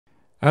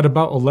At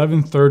about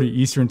 11:30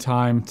 Eastern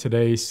Time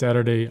today,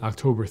 Saturday,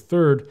 October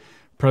 3rd,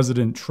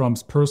 President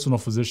Trump's personal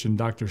physician,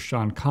 Dr.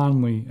 Sean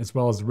Conley, as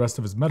well as the rest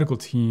of his medical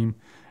team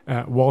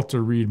at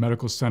Walter Reed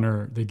Medical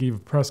Center, they gave a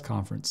press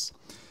conference.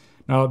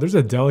 Now, there's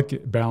a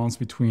delicate balance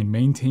between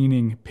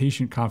maintaining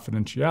patient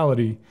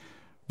confidentiality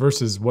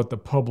versus what the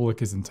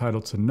public is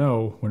entitled to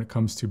know when it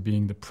comes to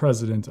being the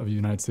president of the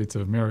United States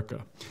of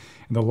America.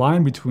 And the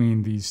line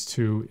between these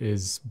two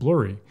is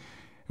blurry.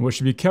 And what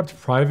should be kept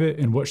private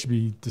and what should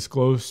be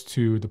disclosed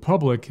to the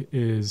public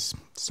is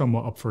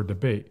somewhat up for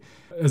debate.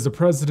 As the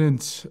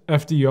president,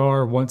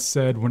 FDR, once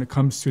said, when it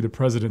comes to the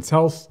president's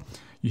health,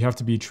 you have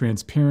to be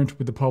transparent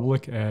with the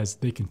public as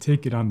they can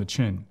take it on the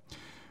chin.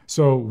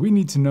 So we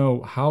need to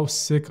know how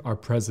sick our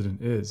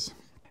president is.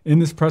 In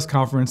this press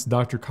conference,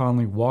 Dr.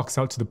 Conley walks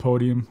out to the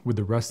podium with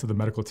the rest of the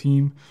medical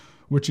team,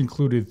 which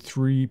included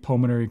 3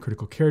 pulmonary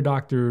critical care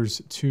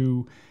doctors,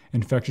 2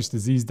 infectious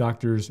disease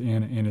doctors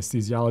and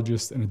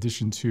anesthesiologists, in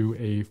addition to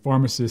a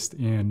pharmacist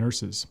and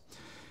nurses.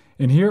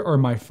 And here are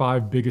my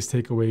 5 biggest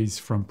takeaways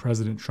from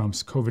President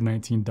Trump's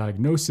COVID-19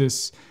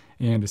 diagnosis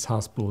and his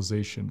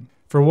hospitalization.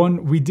 For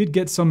one, we did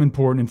get some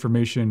important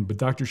information, but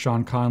Dr.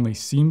 Sean Conley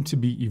seemed to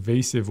be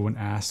evasive when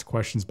asked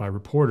questions by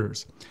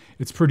reporters.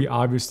 It's pretty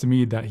obvious to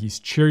me that he's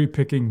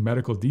cherry-picking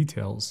medical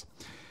details.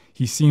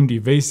 He seemed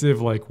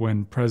evasive, like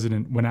when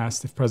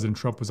asked if President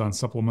Trump was on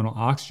supplemental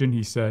oxygen,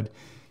 he said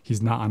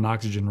he's not on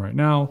oxygen right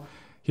now.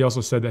 He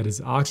also said that his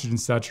oxygen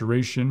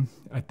saturation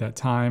at that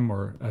time,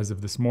 or as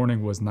of this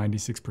morning, was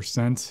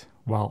 96%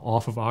 while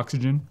off of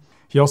oxygen.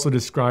 He also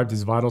described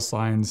his vital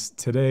signs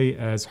today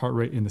as heart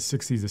rate in the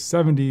 60s to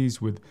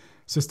 70s with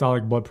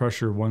systolic blood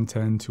pressure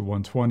 110 to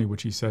 120,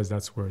 which he says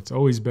that's where it's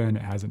always been.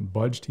 It hasn't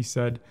budged, he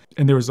said.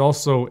 And there was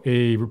also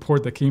a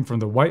report that came from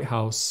the White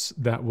House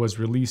that was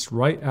released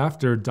right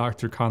after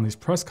Dr. Conley's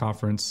press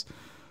conference,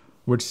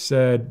 which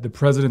said the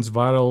president's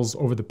vitals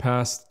over the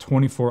past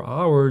 24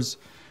 hours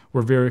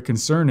were very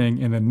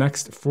concerning, and the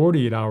next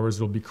 48 hours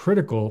will be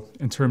critical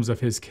in terms of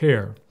his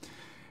care.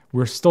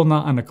 We're still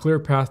not on a clear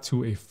path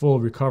to a full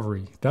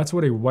recovery. That's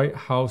what a White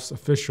House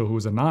official who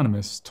was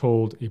anonymous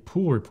told a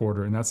pool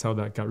reporter, and that's how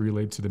that got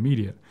relayed to the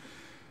media.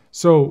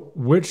 So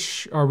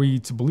which are we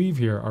to believe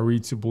here? Are we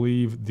to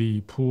believe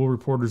the pool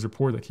reporter's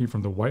report that came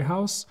from the White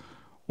House?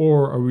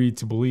 Or are we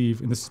to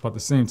believe, and this is about the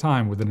same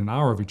time, within an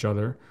hour of each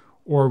other,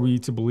 or are we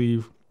to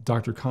believe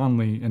Dr.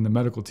 Conley and the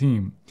medical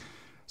team?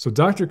 So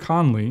Dr.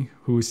 Conley,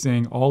 who is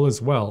saying all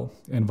is well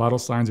and vital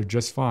signs are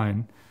just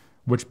fine,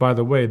 which, by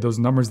the way, those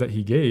numbers that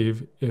he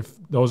gave, if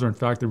those are in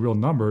fact the real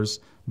numbers,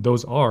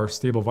 those are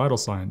stable vital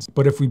signs.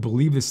 But if we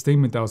believe the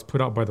statement that was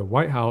put out by the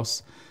White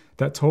House,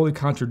 that totally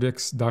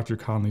contradicts Dr.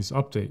 Conley's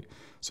update.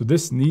 So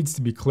this needs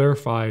to be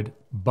clarified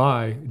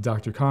by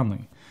Dr.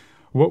 Conley.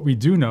 What we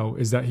do know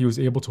is that he was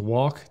able to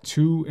walk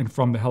to and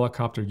from the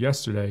helicopter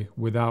yesterday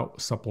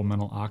without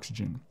supplemental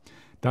oxygen.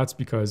 That's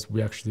because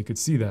we actually could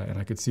see that, and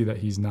I could see that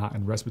he's not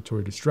in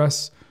respiratory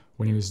distress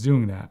when he was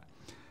doing that.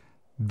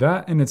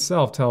 That in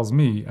itself tells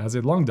me, as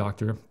a lung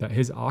doctor, that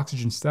his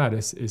oxygen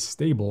status is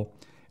stable,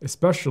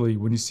 especially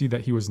when you see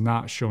that he was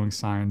not showing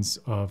signs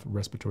of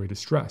respiratory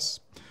distress.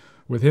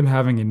 With him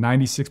having a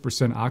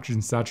 96%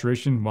 oxygen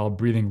saturation while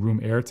breathing room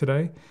air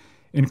today,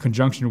 in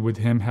conjunction with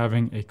him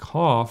having a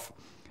cough,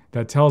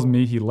 that tells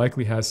me he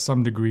likely has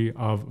some degree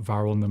of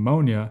viral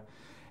pneumonia,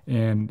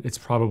 and it's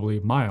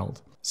probably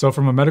mild. So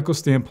from a medical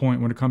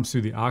standpoint, when it comes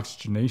to the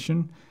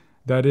oxygenation,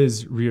 that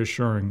is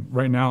reassuring.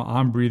 Right now,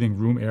 I'm breathing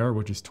room air,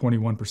 which is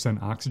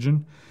 21%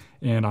 oxygen,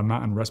 and I'm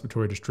not in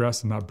respiratory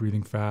distress. I'm not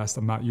breathing fast.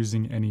 I'm not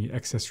using any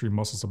accessory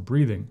muscles of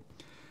breathing.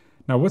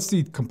 Now, what's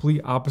the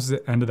complete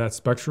opposite end of that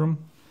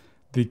spectrum?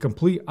 The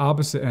complete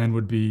opposite end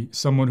would be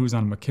someone who's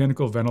on a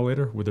mechanical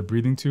ventilator with a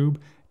breathing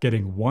tube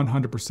getting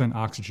 100%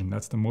 oxygen.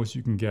 That's the most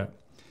you can get.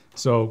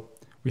 So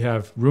we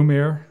have room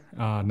air,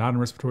 not in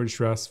respiratory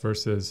distress,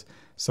 versus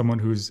someone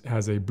who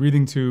has a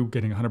breathing tube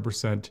getting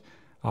 100%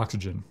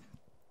 oxygen.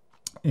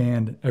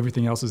 And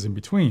everything else is in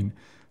between.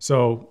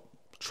 So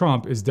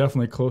Trump is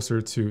definitely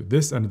closer to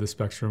this end of the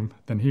spectrum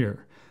than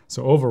here.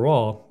 So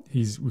overall,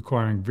 he's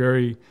requiring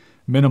very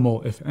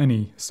minimal, if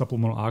any,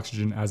 supplemental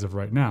oxygen as of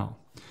right now.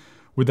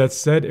 With that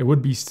said, it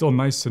would be still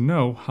nice to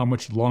know how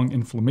much lung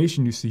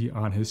inflammation you see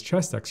on his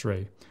chest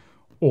x-ray,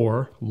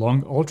 or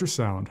lung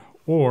ultrasound,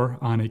 or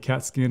on a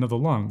CAT scan of the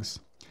lungs.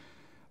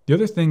 The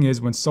other thing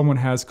is when someone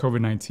has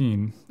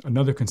COVID-19,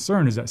 another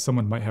concern is that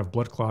someone might have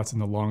blood clots in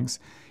the lungs,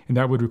 and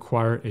that would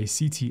require a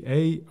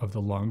CTA of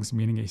the lungs,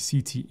 meaning a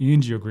CT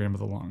angiogram of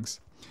the lungs.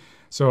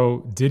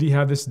 So did he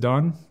have this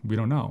done? We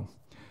don't know.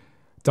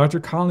 Dr.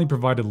 Conley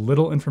provided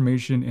little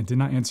information and did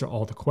not answer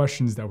all the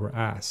questions that were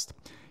asked.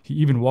 He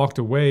even walked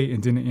away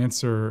and didn't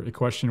answer a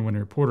question when a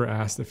reporter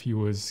asked if he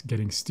was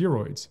getting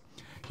steroids.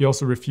 He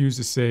also refused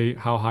to say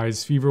how high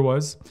his fever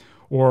was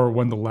or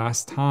when the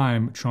last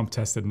time Trump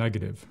tested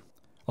negative.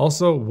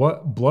 Also,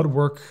 what blood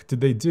work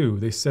did they do?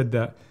 They said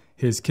that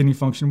his kidney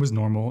function was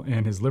normal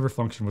and his liver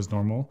function was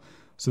normal.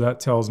 So that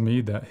tells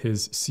me that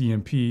his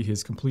CMP,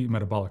 his complete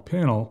metabolic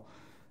panel,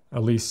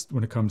 at least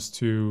when it comes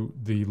to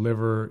the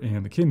liver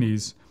and the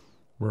kidneys,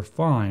 were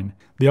fine.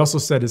 They also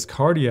said his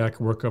cardiac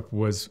workup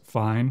was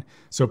fine,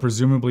 so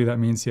presumably that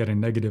means he had a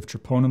negative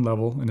troponin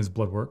level in his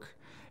blood work,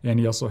 and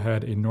he also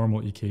had a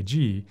normal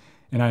EKG.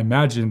 And I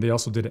imagine they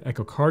also did an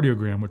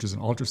echocardiogram, which is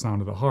an ultrasound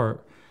of the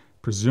heart.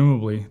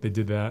 Presumably they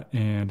did that,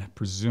 and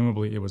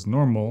presumably it was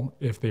normal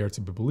if they are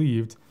to be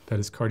believed that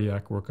his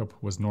cardiac workup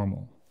was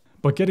normal.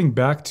 But getting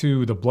back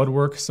to the blood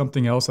work,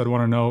 something else I'd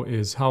want to know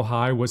is how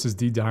high was his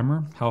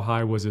D-dimer? How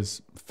high was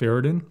his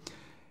ferritin?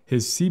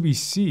 His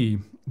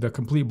CBC, the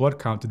complete blood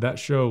count, did that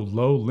show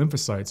low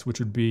lymphocytes, which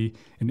would be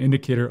an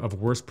indicator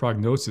of worse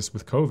prognosis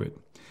with COVID?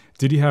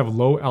 Did he have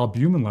low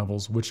albumin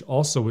levels, which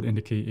also would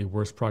indicate a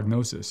worse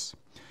prognosis?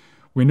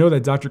 We know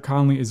that Dr.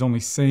 Conley is only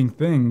saying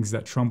things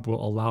that Trump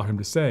will allow him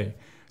to say,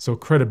 so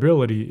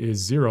credibility is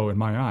zero in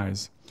my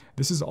eyes.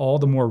 This is all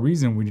the more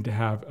reason we need to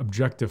have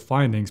objective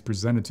findings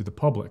presented to the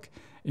public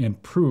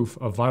and proof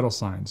of vital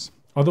signs.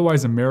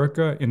 Otherwise,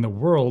 America and the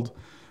world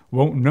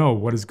won't know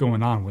what is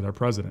going on with our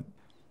president.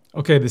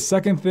 Okay, the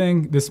second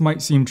thing, this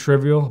might seem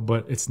trivial,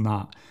 but it's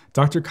not.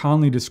 Dr.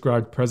 Conley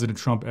described President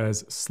Trump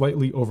as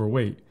slightly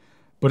overweight,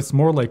 but it's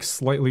more like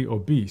slightly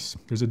obese.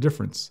 There's a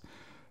difference.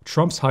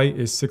 Trump's height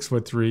is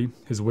 6'3",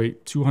 his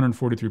weight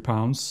 243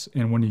 pounds,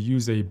 and when you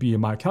use a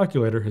BMI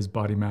calculator, his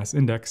body mass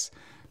index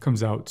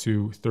comes out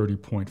to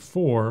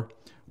 30.4,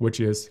 which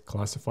is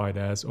classified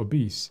as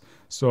obese.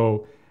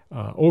 So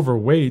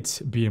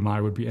overweight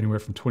BMI would be anywhere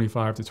from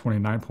 25 to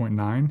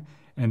 29.9,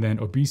 and then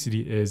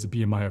obesity is a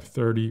BMI of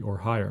 30 or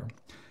higher.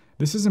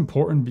 This is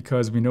important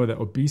because we know that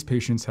obese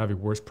patients have a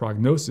worse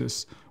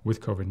prognosis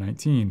with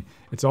COVID-19.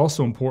 It's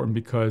also important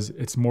because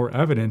it's more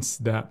evidence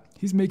that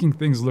he's making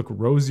things look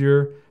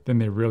rosier than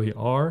they really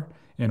are.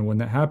 And when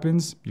that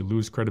happens, you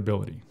lose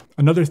credibility.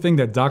 Another thing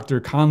that Dr.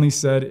 Conley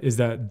said is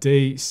that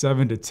day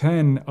 7 to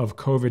 10 of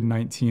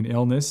COVID-19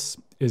 illness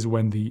is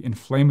when the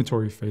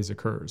inflammatory phase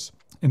occurs.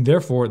 And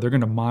therefore, they're going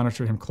to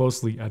monitor him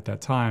closely at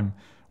that time.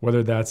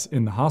 Whether that's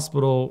in the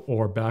hospital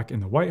or back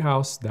in the White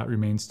House, that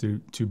remains to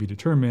be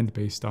determined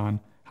based on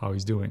how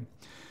he's doing.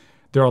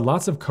 There are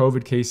lots of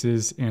COVID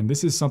cases, and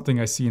this is something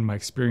I see in my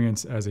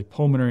experience as a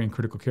pulmonary and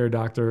critical care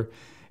doctor,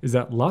 is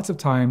that lots of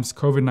times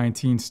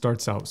COVID-19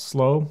 starts out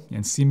slow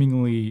and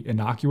seemingly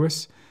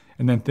innocuous,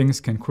 and then things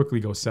can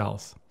quickly go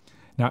south.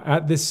 Now,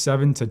 at this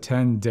 7 to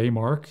 10 day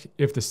mark,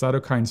 if the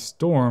cytokine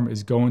storm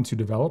is going to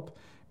develop,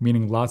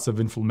 meaning lots of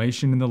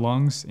inflammation in the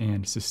lungs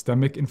and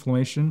systemic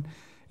inflammation,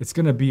 it's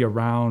going to be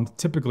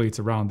typically it's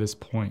around this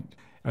point.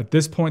 At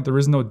this point, there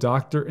is no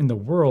doctor in the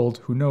world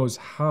who knows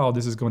how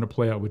this is going to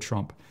play out with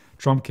Trump.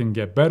 Trump can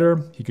get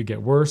better, he could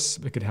get worse,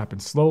 it could happen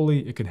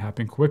slowly, it could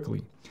happen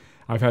quickly.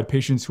 I've had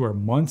patients who are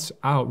months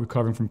out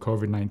recovering from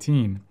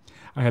COVID-19.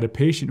 I had a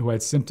patient who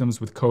had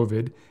symptoms with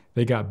COVID,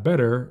 they got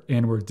better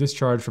and were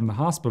discharged from the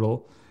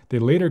hospital. They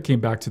later came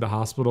back to the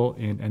hospital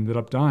and ended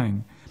up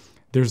dying.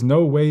 There's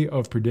no way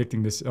of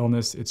predicting this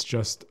illness, it's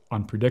just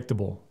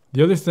unpredictable.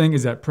 The other thing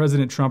is that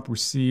President Trump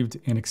received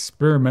an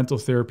experimental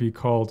therapy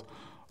called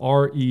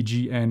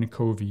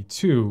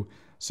REGN-CoV2.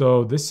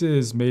 So this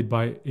is made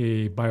by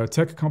a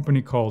biotech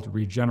company called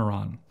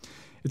Regeneron.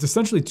 It's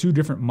essentially two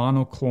different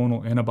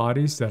monoclonal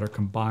antibodies that are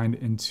combined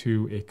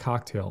into a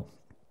cocktail.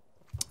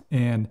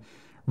 And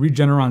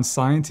Regeneron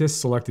scientists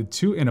selected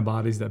two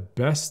antibodies that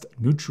best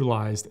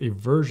neutralized a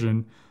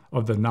version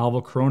of the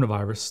novel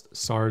coronavirus,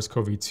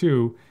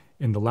 SARS-CoV-2,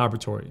 in the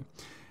laboratory.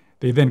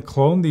 They then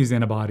cloned these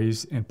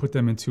antibodies and put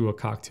them into a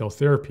cocktail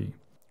therapy.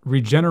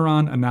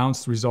 Regeneron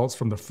announced results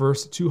from the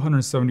first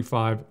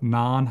 275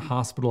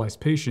 non-hospitalized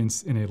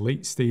patients in a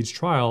late-stage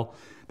trial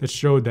that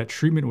showed that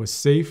treatment was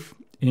safe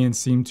and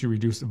seemed to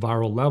reduce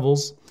viral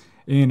levels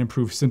and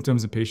improve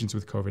symptoms in patients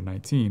with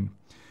COVID-19.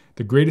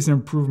 The greatest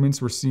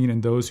improvements were seen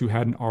in those who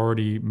hadn't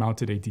already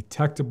mounted a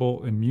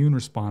detectable immune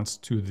response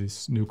to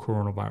this new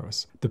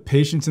coronavirus. The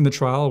patients in the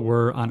trial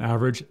were, on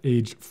average,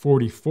 age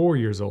 44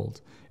 years old,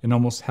 and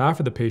almost half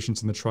of the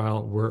patients in the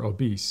trial were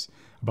obese.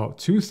 About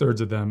 2/3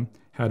 of them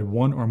had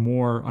one or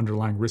more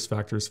underlying risk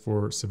factors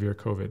for severe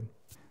COVID.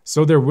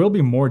 So there will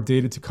be more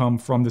data to come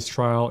from this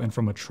trial and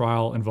from a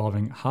trial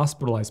involving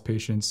hospitalized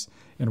patients,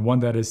 and one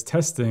that is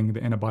testing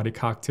the antibody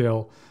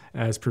cocktail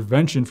as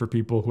prevention for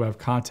people who have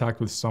contact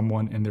with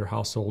someone in their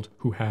household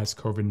who has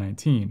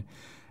COVID-19.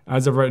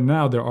 As of right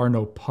now, there are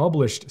no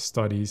published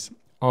studies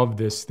of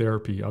this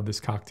therapy, of this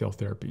cocktail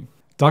therapy.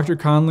 Dr.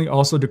 Conley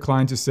also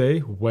declined to say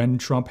when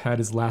Trump had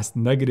his last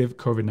negative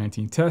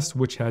COVID-19 test,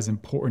 which has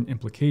important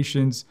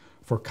implications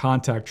for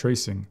contact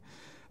tracing.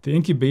 The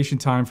incubation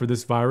time for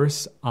this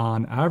virus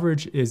on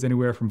average is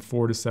anywhere from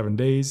 4 to 7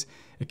 days.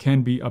 It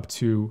can be up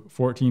to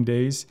 14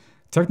 days.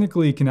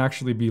 Technically, it can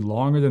actually be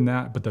longer than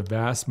that, but the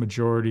vast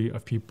majority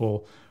of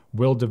people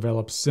will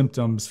develop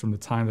symptoms from the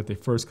time that they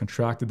first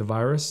contracted the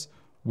virus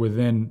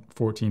within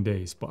 14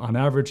 days. But on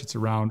average, it's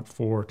around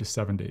 4 to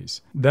 7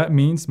 days. That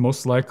means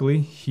most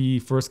likely he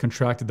first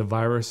contracted the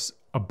virus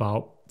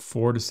about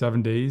 4 to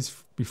 7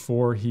 days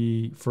before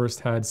he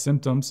first had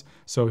symptoms.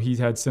 So he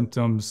had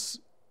symptoms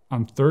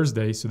on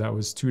Thursday, so that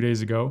was 2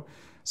 days ago.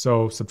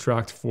 So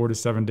subtract 4 to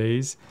 7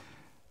 days.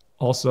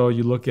 Also,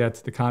 you look at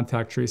the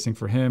contact tracing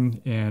for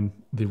him and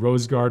the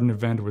Rose Garden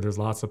event where there's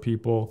lots of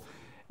people,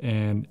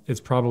 and it's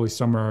probably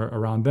somewhere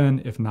around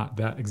then, if not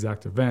that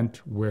exact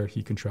event, where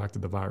he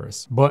contracted the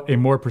virus. But a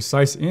more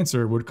precise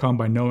answer would come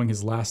by knowing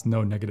his last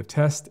known negative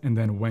test and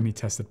then when he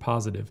tested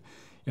positive.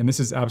 And this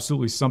is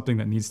absolutely something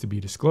that needs to be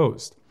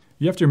disclosed.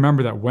 You have to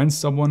remember that when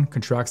someone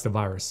contracts the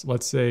virus,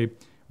 let's say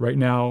right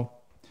now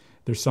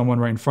there's someone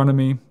right in front of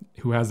me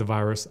who has the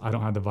virus, I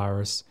don't have the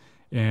virus,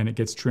 and it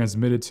gets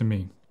transmitted to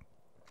me.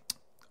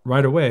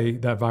 Right away,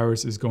 that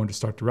virus is going to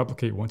start to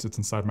replicate once it's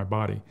inside my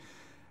body.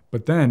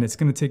 But then it's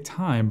going to take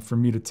time for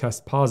me to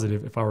test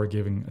positive if I were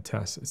giving a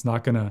test. It's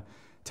not going to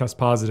test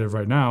positive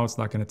right now. It's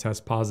not going to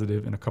test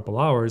positive in a couple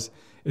hours.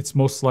 It's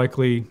most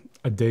likely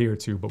a day or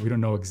two, but we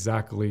don't know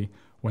exactly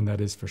when that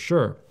is for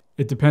sure.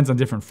 It depends on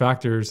different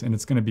factors, and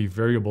it's going to be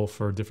variable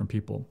for different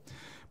people.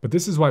 But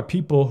this is why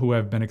people who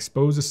have been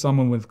exposed to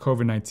someone with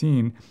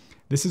COVID-19,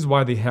 this is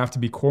why they have to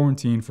be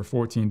quarantined for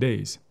 14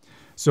 days.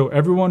 So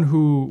everyone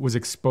who was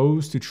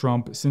exposed to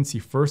Trump since he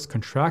first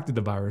contracted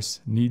the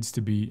virus needs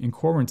to be in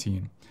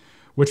quarantine,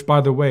 which,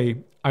 by the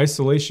way,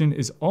 isolation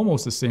is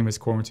almost the same as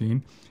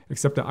quarantine,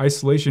 except that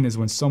isolation is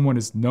when someone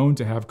is known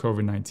to have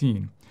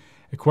COVID-19.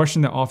 A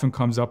question that often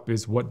comes up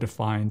is what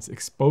defines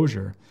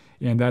exposure,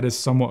 and that is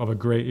somewhat of a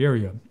gray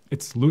area.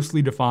 It's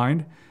loosely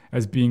defined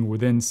as being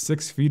within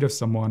 6 feet of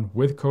someone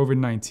with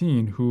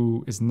COVID-19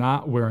 who is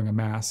not wearing a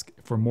mask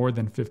for more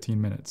than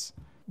 15 minutes.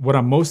 What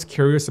I'm most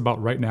curious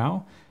about right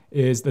now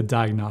is the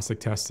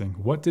diagnostic testing.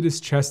 What did his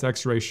chest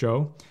x-ray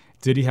show?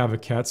 Did he have a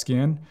CAT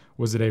scan?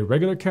 Was it a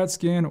regular CAT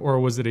scan or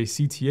was it a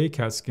CTA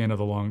CAT scan of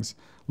the lungs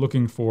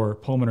looking for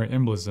pulmonary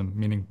embolism,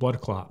 meaning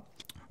blood clot?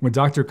 When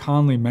Dr.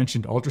 Conley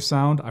mentioned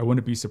ultrasound, I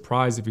wouldn't be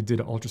surprised if he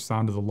did an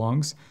ultrasound of the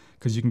lungs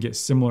because you can get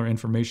similar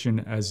information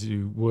as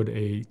you would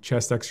a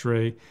chest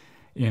x-ray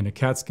and a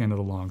CAT scan of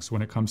the lungs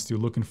when it comes to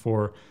looking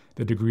for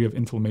the degree of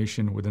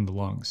inflammation within the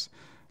lungs.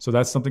 So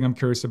that's something I'm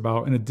curious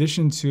about, in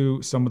addition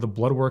to some of the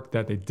blood work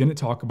that they didn't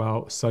talk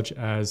about, such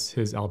as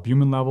his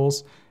albumin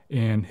levels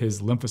and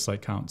his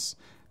lymphocyte counts.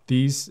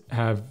 These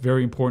have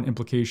very important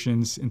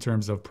implications in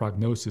terms of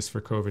prognosis for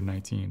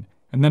COVID-19.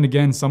 And then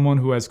again, someone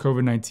who has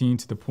COVID-19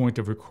 to the point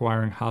of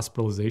requiring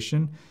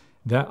hospitalization,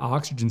 that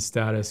oxygen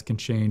status can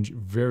change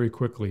very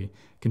quickly,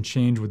 can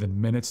change within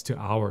minutes to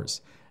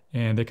hours.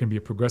 And there can be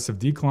a progressive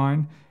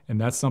decline,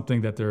 and that's something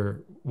that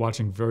they're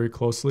watching very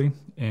closely.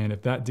 And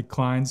if that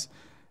declines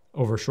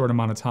over a short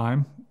amount of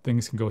time,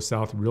 things can go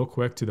south real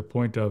quick to the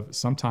point of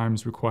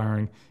sometimes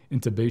requiring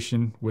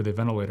intubation with a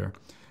ventilator.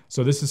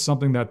 So this is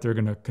something that they're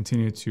going to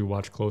continue to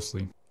watch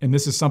closely. And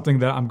this is something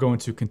that I'm going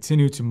to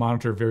continue to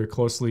monitor very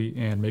closely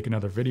and make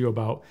another video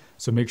about.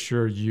 So make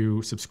sure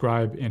you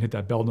subscribe and hit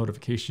that bell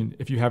notification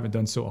if you haven't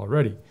done so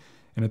already.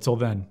 And until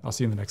then, I'll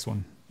see you in the next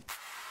one.